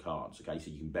regular cards. Okay,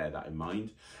 so you can bear that in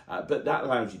mind. But that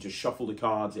allows you to shuffle the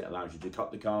cards. It allows you to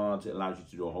cut the cards. It allows you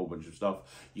to do a whole bunch of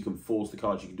stuff. You can force the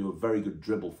cards. You can do a very good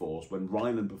dribble force. When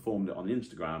Ryland performed it on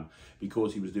Instagram,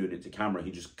 because he was doing it to camera,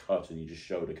 he just cut and he just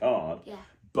showed a card. Yeah.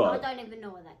 But I don't even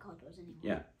know what that card was anymore.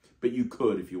 Yeah. But you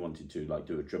could, if you wanted to, like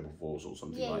do a dribble force or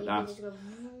something like that.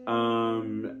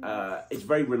 It's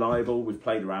very reliable. We've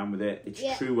played around with it. It's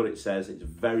true what it says. It's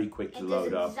very quick to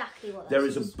load up. Exactly what there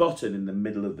is a button in the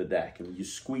middle of the deck, and you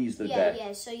squeeze the deck.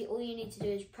 Yeah. So all you need to do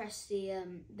is press the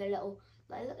little.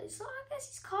 I guess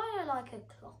it's kind of like a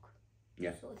clock.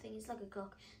 Yeah. Sort of thing. It's like a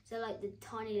clock. So like the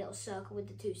tiny little circle with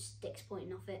the 2 sticks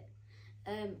pointing off it.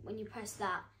 When you press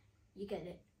that, you get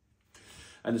it.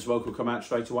 And the smoke will come out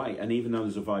straight away. And even though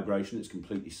there's a vibration, it's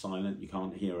completely silent. You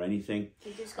can't hear anything.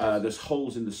 There's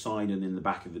holes in the side and in the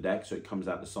back of the deck, so it comes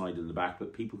out the side and the back.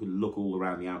 But people can look all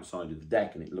around the outside of the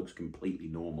deck, and it looks completely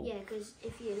normal. Yeah, because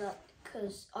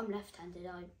because I'm left-handed,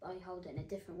 I hold it in a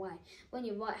different way. When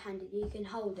you're right-handed, you can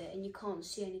hold it and you can't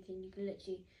see anything. You can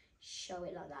literally show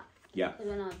it like that. Yeah. Because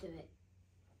when I do it,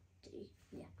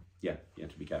 yeah, you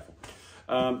have to be careful.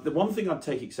 The one thing I'd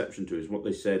take exception to is what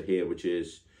they said here, which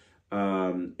is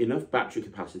enough battery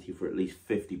capacity for at least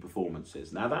 50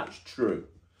 performances. Now that's true.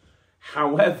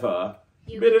 However,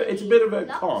 it's a bit of a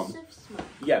con. Lots of smoke.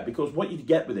 Yeah, because what you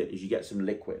get with it is you get some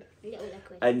liquid.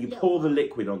 And you pour the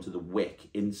liquid onto the wick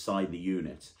inside the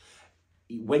unit.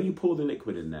 When you pour the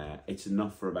liquid in there, it's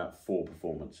enough for about 4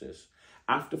 performances.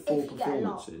 After 4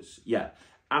 performances,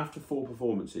 after 4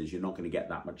 performances, you're not going to get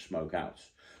that much smoke out.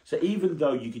 So even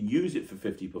though you can use it for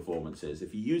 50 performances,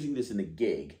 if you're using this in a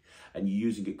gig and you're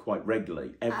using it quite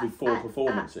regularly, every 4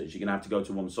 performances, you're going to have to go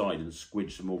to one side and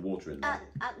squidge some more water in there.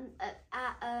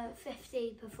 At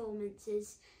 50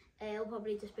 performances, it'll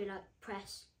probably just be like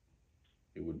press.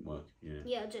 It wouldn't work, yeah.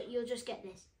 Yeah, you'll just get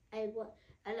this.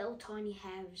 A little tiny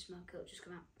hair of smoke, it'll just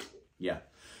come out. Yeah,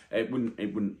 it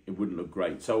wouldn't look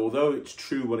great. So although it's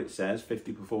true what it says,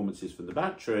 50 performances from the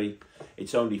battery,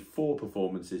 it's only 4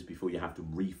 performances before you have to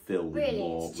refill with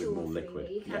more liquid.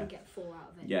 You can get 4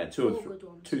 out of it. Yeah,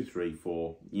 2, 3,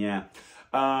 4. Yeah.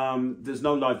 There's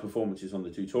no live performances on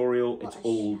the tutorial. It's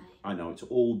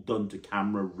all done to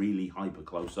camera, really hyper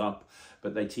close up.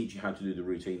 But they teach you how to do the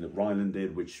routine that Ryland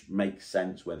did, which makes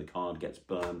sense where the card gets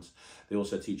burnt. They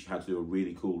also teach you how to do a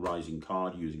really cool rising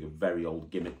card using a very old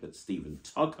gimmick that Stephen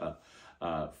Tucker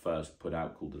first put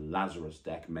out called the Lazarus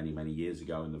deck many, many years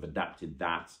ago. And they've adapted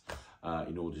that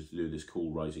in order to do this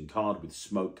cool rising card with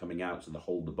smoke coming out. So they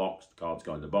hold the box, the cards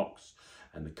go in the box,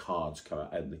 and the cards come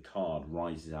out, and the card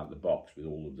rises out the box with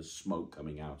all of the smoke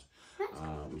coming out.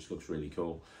 Which looks really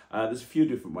cool. There's a few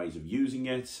different ways of using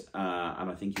it,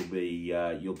 and I think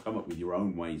you'll come up with your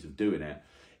own ways of doing it.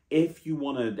 If you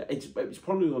want to, it's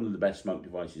probably one of the best smoke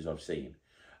devices I've seen.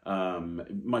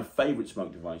 My favourite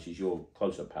smoke device is your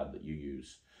close-up pad that you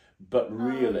use, but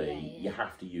really you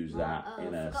have to use that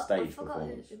in a stage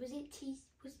performance. Was it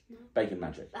Bacon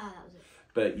Magic. That was it.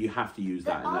 But you have to use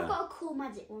that. I've got a cool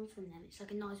magic one from them. It's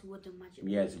like a nice wooden magic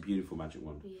one. Yeah, it's a beautiful magic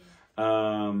one. Yeah.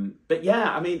 But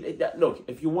yeah, I mean, look,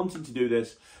 if you're wanting to do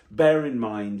this, bear in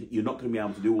mind you're not going to be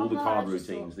able to do all the card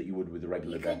routines that you would with a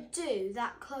regular deck. You could do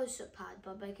that close-up pad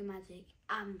by Vega Magic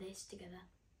and this together.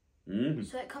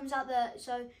 So it comes out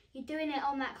so you're doing it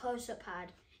on that close-up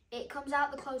pad. It comes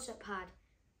out the close-up pad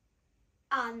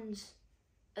and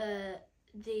the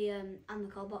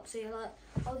card box. So you're like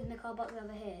holding the card box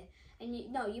over here, and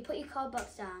you put your card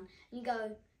box down and you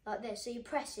go like this. So you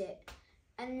press it,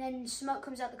 and then smoke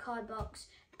comes out the card box,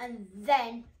 and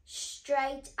then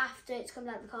straight after it comes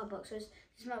out the card box, so the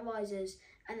smoke rises,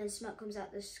 and then smoke comes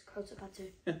out this close-up pad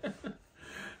too.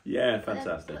 Yeah,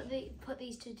 fantastic. Put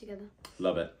these two together.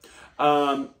 Love it.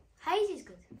 HAZE is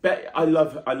good. But I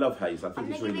love HAZE. I think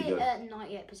it's really good. I'm going to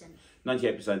give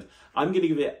it 98%. 98%. I'm going to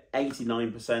give it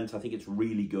 89%. I think it's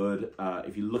really good.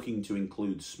 If you're looking to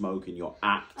include smoke in your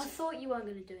act. I thought you weren't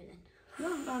going to do it then.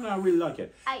 No, I really like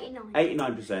it. 89.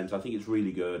 89%. I think it's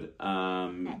really good.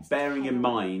 Bearing in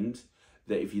mind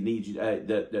that if you need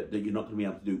that you're not going to be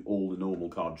able to do all the normal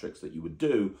card tricks that you would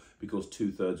do because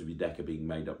 2/3 of your deck are being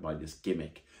made up by this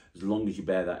gimmick. As long as you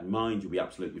bear that in mind, you'll be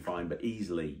absolutely fine. But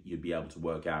easily, you'd be able to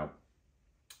work out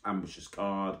Ambusher's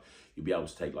card. You'll be able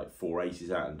to take like 4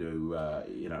 aces out and do a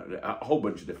whole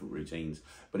bunch of different routines.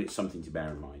 But it's something to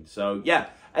bear in mind. So yeah,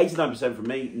 89% from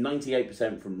me,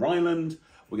 98% from Ryland.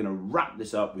 We're going to wrap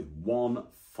this up with one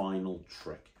final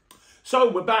trick.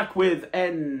 So we're back with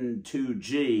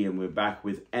N2G and we're back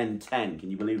with N10.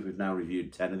 Can you believe we've now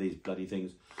reviewed 10 of these bloody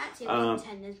things? Actually, it wasn't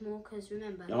 10, there's more, because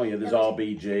remember... Oh yeah, there's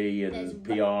RBG and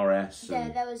PRS.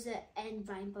 There was the N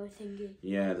rainbow thingy.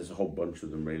 Yeah, there's a whole bunch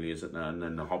of them really, isn't there? And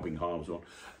then the Hopping Halves one.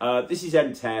 This is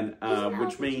N10,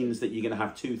 which means that you're going to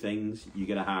have 2 things. You're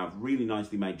going to have really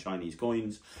nicely made Chinese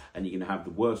coins, and you're going to have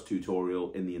the worst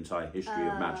tutorial in the entire history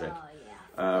of Magic.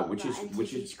 Which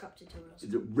is crap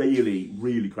tutorials.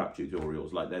 really crap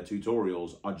tutorials. Like their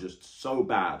tutorials are just so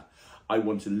bad. I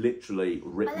want to literally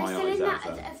rip my eyes out.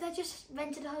 Have they just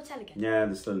rented a hotel again? Yeah,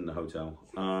 they're still in the hotel.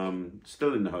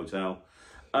 Still in the hotel.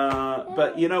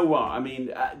 But you know what? I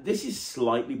mean, this is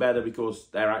slightly better because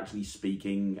they're actually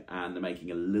speaking and they're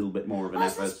making a little bit more of an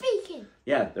effort. They're speaking?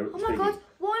 Yeah, they're speaking. Oh my god,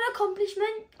 what an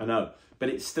accomplishment! I know. But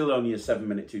it's still only a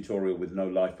 7-minute tutorial with no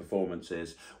live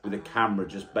performances, with a camera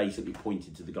just basically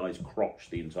pointed to the guy's crotch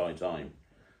the entire time.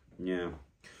 Yeah.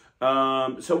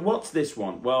 So what's this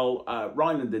one? Well,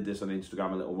 Ryland did this on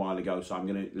Instagram a little while ago, so I'm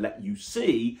going to let you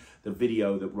see the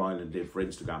video that Ryland did for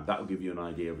Instagram. That will give you an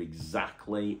idea of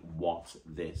exactly what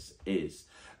this is.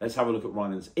 Let's have a look at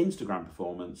Ryland's Instagram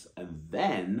performance, and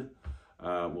then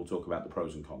we'll talk about the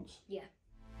pros and cons. Yeah.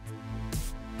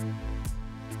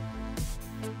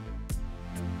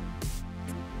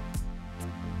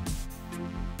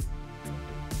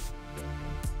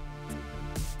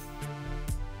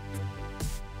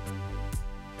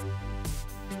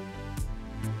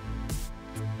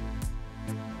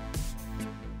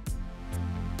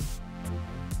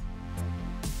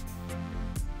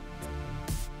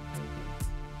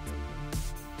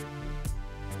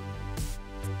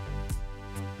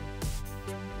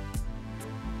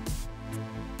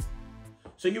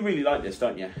 So you really like this,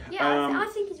 don't you? Yeah, I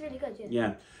think it's really good. Yeah.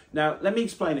 Yeah. Now let me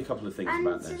explain a couple of things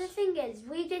about this. So the thing is,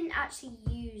 we didn't actually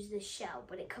use the shell,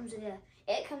 but it comes with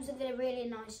a really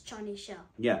nice Chinese shell.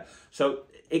 Yeah. So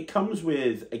it comes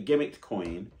with a gimmicked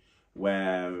coin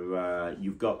where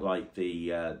you've got like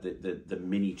the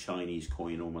mini Chinese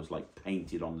coin almost like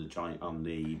painted on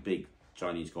the big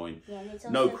Chinese coin. Yeah, and it's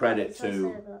No credit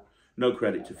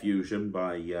to Fusion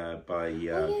by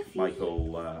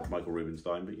Michael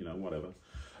Rubenstein, but you know, whatever.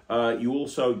 You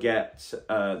also get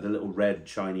the little red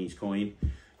Chinese coin.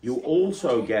 You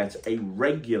also get a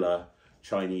regular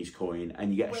Chinese coin,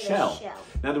 and you get a shell.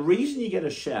 Now, the reason you get a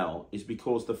shell is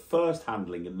because the first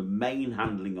handling and the main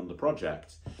handling on the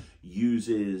project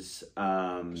uses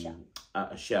a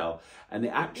shell, and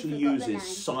it actually uses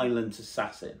Silent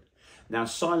Assassin. Now,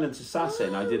 Silent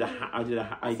Assassin, I did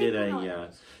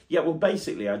a well,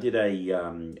 basically I did a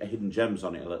hidden gems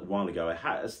on it a little while ago. It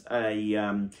has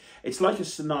it's like a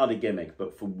Sonata gimmick,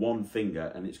 but for one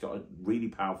finger, and it's got a really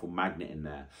powerful magnet in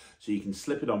there, so you can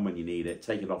slip it on when you need it,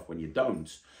 take it off when you don't.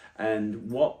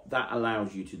 And what that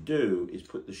allows you to do is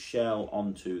put the shell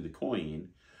onto the coin,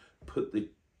 put the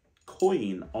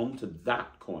coin onto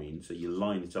that coin, so you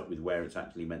line it up with where it's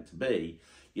actually meant to be.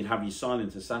 You'd have your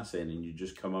Silent Assassin, and you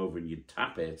just come over and you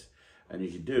tap it, and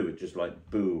as you do, it just like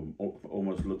boom,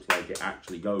 almost looks like it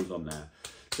actually goes on there.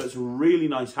 So it's really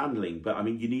nice handling, but I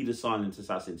mean, you need a Silent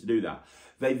Assassin to do that.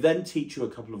 They then teach you a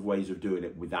couple of ways of doing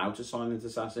it without a Silent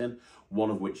Assassin, one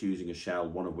of which using a shell,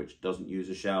 one of which doesn't use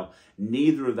a shell.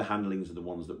 Neither of the handlings are the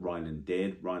ones that Ryland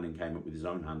did. Ryland came up with his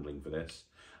own handling for this,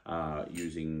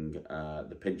 using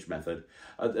the pinch method.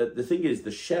 The thing is,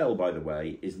 the shell, by the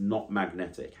way, is not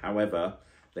magnetic. However,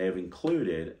 they have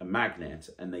included a magnet,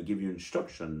 and they give you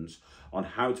instructions on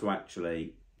how to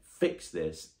actually fix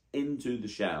this into the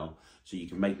shell, so you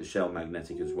can make the shell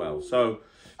magnetic as well. So,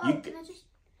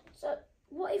 so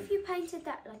what if you painted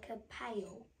that like a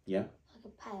pail? Yeah. Like a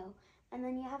pail, and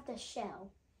then you have the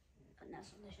shell. Oh, no,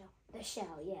 it's not the shell. The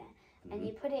shell, yeah. And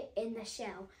you put it in the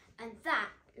shell, and that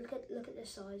look at the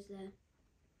size there.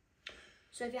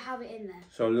 So if you have it in there.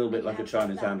 So a little bit like a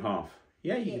Chinatown half.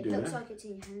 Yeah, you can do that. It looks like it's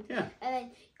in your hand. Yeah. And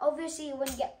then obviously when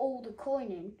you get all the coin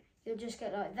in, you'll just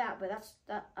get like that. But that's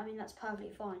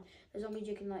perfectly fine. As long as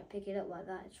you can like pick it up like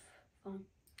that, it's fine.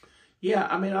 Yeah,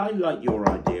 I mean, I like your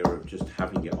idea of just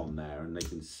having it on there, and they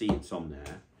can see it's on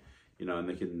there, you know, and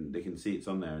they can see it's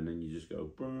on there, and then you just go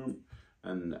boom,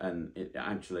 and it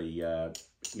actually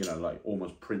you know, like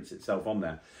almost prints itself on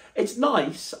there. It's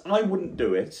nice. I wouldn't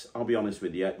do it. I'll be honest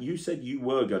with you. You said you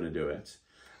were going to do it.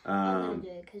 I'm going to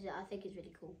do it because I think it's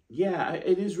really cool. Yeah,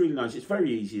 it is really nice. It's very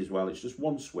easy as well. It's just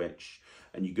one switch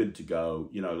and you're good to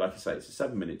go. You know, like I say, it's a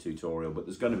 7-minute tutorial, but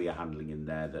there's going to be a handling in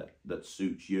there that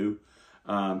suits you.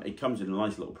 It comes in a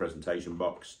nice little presentation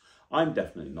box. I'm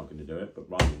definitely not going to do it, but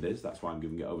Ryland is. That's why I'm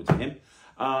giving it over to him.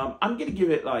 I'm going to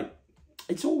give it like,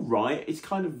 it's all right. It's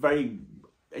kind of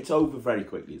it's over very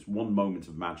quickly. It's one moment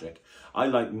of magic. I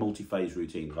like multi-phase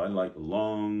routines. I like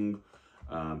long,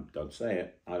 don't say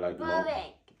it.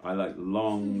 I like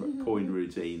long coin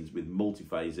routines with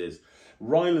multi-phases.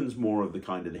 Ryland's more of the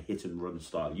kind of the hit and run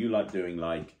style. You like doing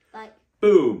like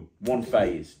boom, one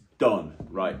phase, done,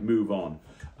 right, move on.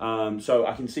 So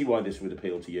I can see why this would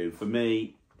appeal to you. For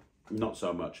me, not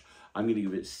so much. I'm going to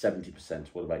give it 70%.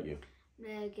 What about you? I'm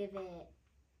going to give it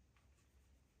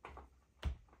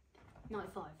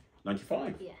 95.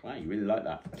 95? Yeah. Wow, you really like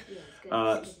that.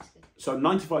 Yeah, it's good. So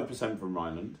 95% from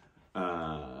Ryland,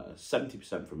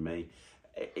 70% from me.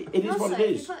 It is what it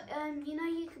is. You know,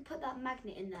 you could put that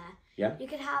magnet in there. Yeah. You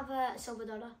could have a silver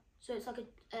dollar. So it's like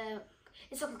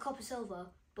a copper silver,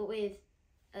 but with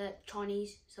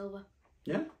Chinese silver.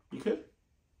 Yeah, you could.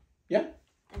 Yeah.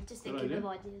 I'm just thinking of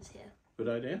ideas here. Good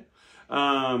idea.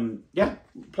 Yeah,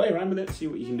 play around with it, see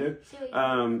what you can do. If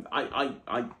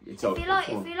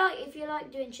you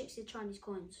like doing tricks with Chinese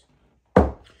coins.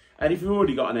 And if you've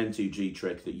already got an N2G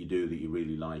trick that you do that you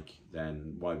really like,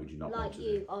 then why would you not want to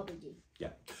do? RBG. Yeah.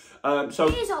 So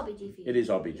it is RBG for you. It is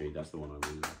RBG. That's the one I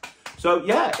really like. So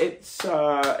yeah, it's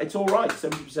all right.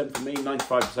 70% from me,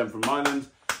 95% from Ryland.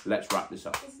 Let's wrap this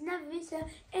up. There's no visa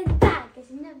in back.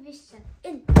 There's no visa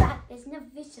in back. There's no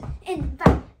visa in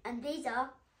back. And these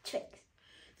are tricks.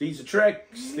 These are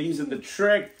tricks. These are the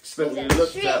tricks that we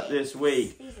looked at this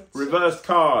week. Reversed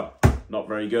card, not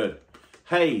very good.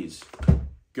 HAZE,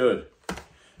 good.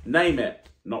 Name it,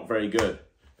 not very good.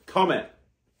 Comet,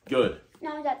 good.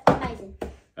 No, that's amazing.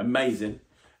 Amazing.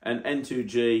 And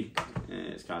N2G,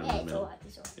 it's kind of in the middle.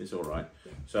 It's all right.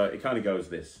 Yeah. So it kind of goes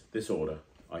this order,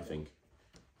 I think.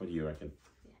 What do you reckon?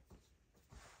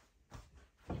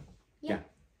 Yeah.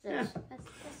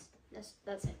 That's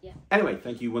That's it, yeah. Anyway,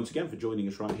 thank you once again for joining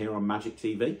us right here on Magic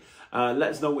TV.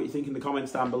 Let us know what you think in the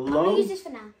comments down I'm below. going to use this for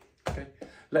now. Okay.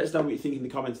 Let us know what you think in the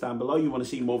comments down below. You want to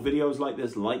see more videos like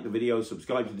this, like the video,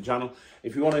 subscribe to the channel.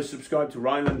 If you want to subscribe to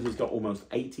Ryland, he's got almost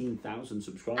 18,000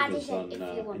 subscribers on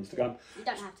Instagram. You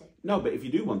don't have to. No, but if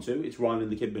you do want to, it's Ryland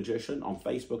the Kid Magician on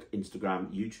Facebook, Instagram,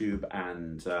 YouTube,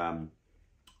 and are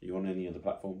you on any other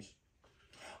platforms?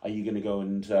 Are you going to go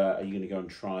and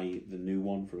try the new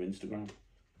one for Instagram?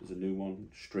 There's a new one,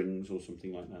 Strings or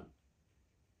something like that.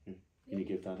 Yeah. Can you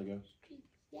give that a go? Yeah.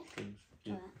 Strings.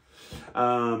 Yeah.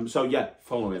 So yeah,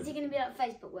 follow him. Is it going to be like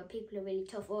Facebook where people are really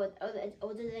tough, or do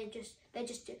they just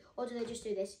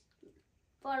do this?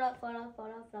 Follow.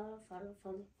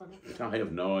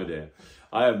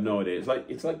 I have no idea. It's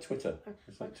like Twitter.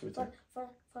 It's like Twitter.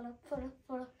 Follow.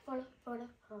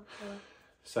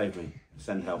 Save me.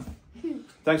 Send help.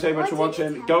 Thanks very much for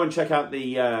watching. Go and check out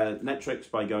the net tricks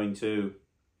by going to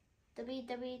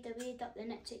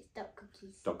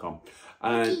www.thenetricks.com.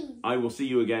 And I will see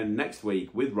you again next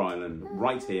week with Ryland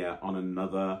right here on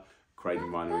another Craig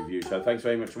and Ryland review. So thanks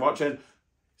very much for watching.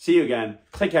 See you again.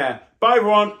 Take care. Bye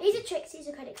everyone. These are tricks. These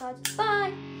are credit cards.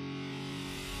 Bye.